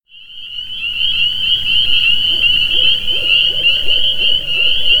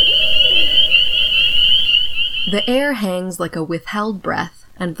The air hangs like a withheld breath,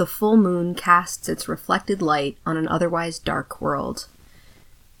 and the full moon casts its reflected light on an otherwise dark world.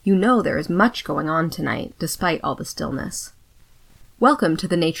 You know there is much going on tonight, despite all the stillness. Welcome to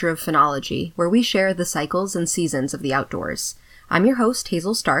the Nature of Phenology, where we share the cycles and seasons of the outdoors. I'm your host,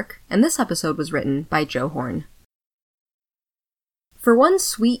 Hazel Stark, and this episode was written by Joe Horn. For one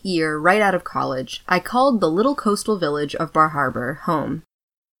sweet year right out of college, I called the little coastal village of Bar Harbor home.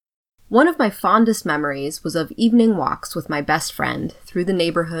 One of my fondest memories was of evening walks with my best friend through the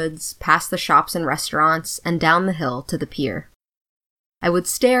neighborhoods, past the shops and restaurants, and down the hill to the pier. I would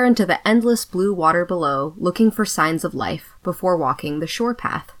stare into the endless blue water below, looking for signs of life before walking the shore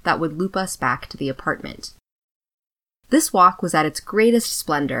path that would loop us back to the apartment. This walk was at its greatest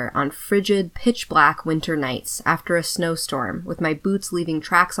splendor on frigid, pitch-black winter nights after a snowstorm, with my boots leaving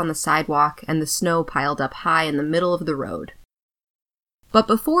tracks on the sidewalk and the snow piled up high in the middle of the road. But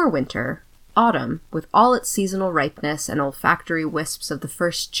before winter, autumn, with all its seasonal ripeness and olfactory wisps of the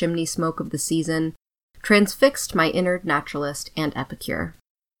first chimney smoke of the season, transfixed my inner naturalist and epicure.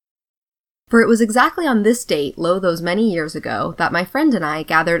 For it was exactly on this date, those many years ago, that my friend and I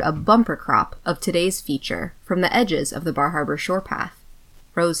gathered a bumper crop of today's feature from the edges of the Bar Harbor shore path,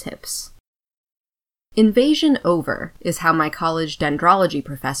 rose hips. Invasion over is how my college dendrology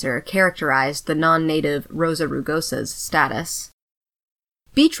professor characterized the non-native Rosa rugosa's status.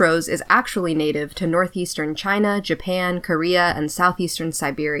 Beach rose is actually native to northeastern China, Japan, Korea, and southeastern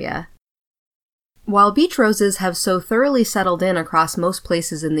Siberia. While beach roses have so thoroughly settled in across most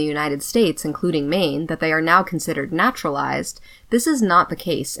places in the United States, including Maine, that they are now considered naturalized, this is not the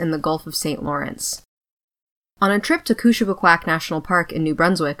case in the Gulf of St. Lawrence. On a trip to Kushabuquack National Park in New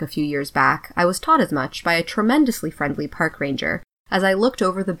Brunswick a few years back, I was taught as much by a tremendously friendly park ranger as I looked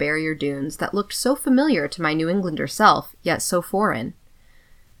over the barrier dunes that looked so familiar to my New Englander self, yet so foreign.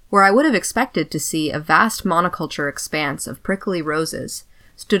 Where I would have expected to see a vast monoculture expanse of prickly roses,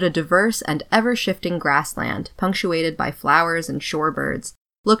 stood a diverse and ever-shifting grassland punctuated by flowers and shorebirds,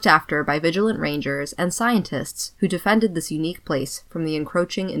 looked after by vigilant rangers and scientists who defended this unique place from the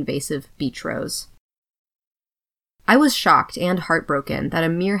encroaching invasive beach rose. I was shocked and heartbroken that a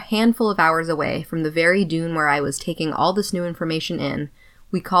mere handful of hours away from the very dune where I was taking all this new information in,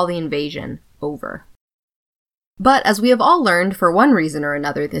 we call the invasion over. But as we have all learned for one reason or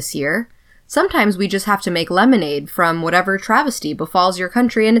another this year, sometimes we just have to make lemonade from whatever travesty befalls your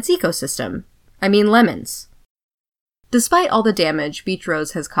country and its ecosystem. I mean lemons. Despite all the damage beach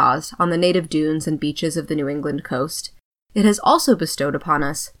rose has caused on the native dunes and beaches of the New England coast, it has also bestowed upon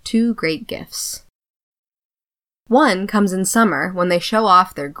us two great gifts. One comes in summer when they show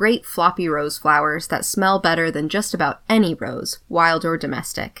off their great floppy rose flowers that smell better than just about any rose, wild or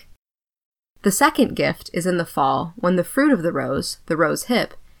domestic. The second gift is in the fall, when the fruit of the rose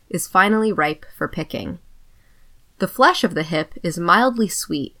hip, is finally ripe for picking. The flesh of the hip is mildly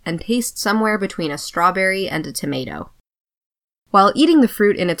sweet and tastes somewhere between a strawberry and a tomato. While eating the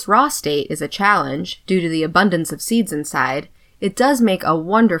fruit in its raw state is a challenge, due to the abundance of seeds inside, it does make a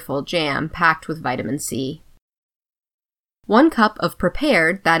wonderful jam packed with vitamin C. 1 cup of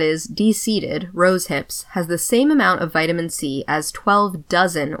prepared, that is, de-seeded, rose hips has the same amount of vitamin C as 12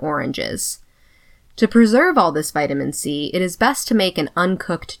 dozen oranges. To preserve all this vitamin C, it is best to make an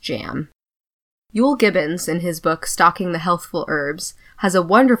uncooked jam. Yule Gibbons, in his book Stalking the Healthful Herbs, has a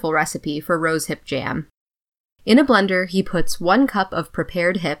wonderful recipe for rosehip jam. In a blender, he puts 1 cup of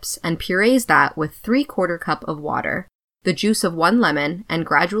prepared hips and purees that with 3/4 cup of water, the juice of 1 lemon, and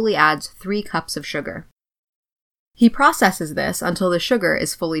gradually adds 3 cups of sugar. He processes this until the sugar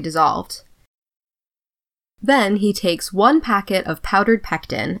is fully dissolved. Then he takes 1 packet of powdered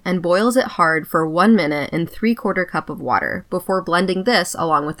pectin and boils it hard for 1 minute in 3/4 cup of water before blending this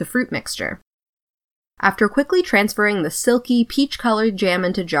along with the fruit mixture. After quickly transferring the silky, peach-colored jam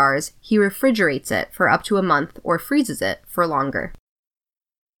into jars, he refrigerates it for up to a month or freezes it for longer.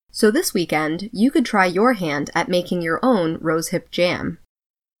 So this weekend, you could try your hand at making your own rosehip jam.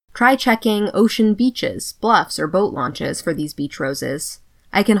 Try checking ocean beaches, bluffs, or boat launches for these beach roses.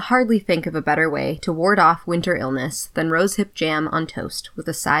 I can hardly think of a better way to ward off winter illness than rosehip jam on toast with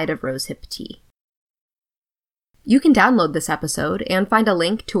a side of rosehip tea. You can download this episode and find a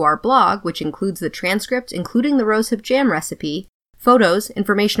link to our blog, which includes the transcript, including the rosehip jam recipe, photos,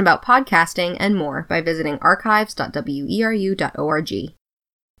 information about podcasting, and more by visiting archives.weru.org.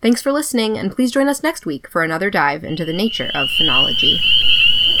 Thanks for listening, and please join us next week for another dive into the nature of phenology.